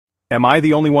Am I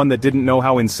the only one that didn't know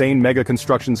how insane mega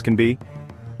constructions can be?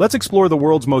 Let's explore the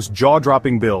world's most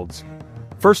jaw-dropping builds.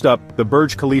 First up, the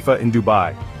Burj Khalifa in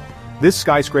Dubai. This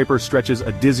skyscraper stretches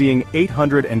a dizzying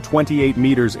 828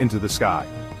 meters into the sky.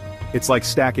 It's like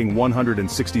stacking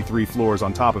 163 floors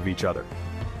on top of each other.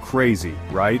 Crazy,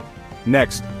 right?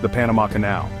 Next, the Panama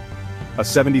Canal. A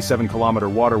 77-kilometer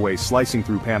waterway slicing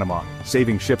through Panama,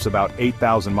 saving ships about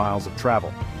 8,000 miles of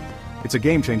travel. It's a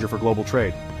game-changer for global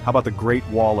trade. How about the Great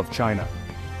Wall of China?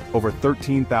 Over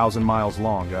 13,000 miles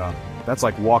long, that's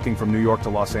like walking from New York to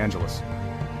Los Angeles.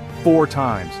 4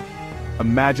 times.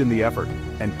 Imagine the effort,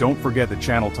 and don't forget the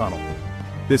Channel Tunnel.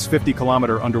 This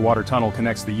 50-kilometer underwater tunnel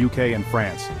connects the UK and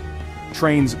France.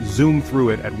 Trains zoom through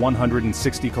it at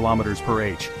 160 kilometers per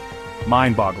h.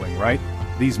 Mind-boggling, right?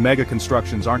 These mega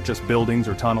constructions aren't just buildings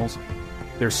or tunnels.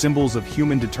 They're symbols of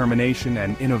human determination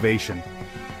and innovation.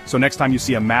 So next time you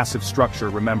see a massive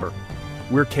structure, remember,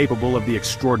 we're capable of the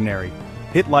extraordinary.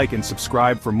 Hit like and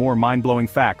subscribe for more mind-blowing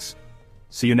facts.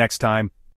 See you next time.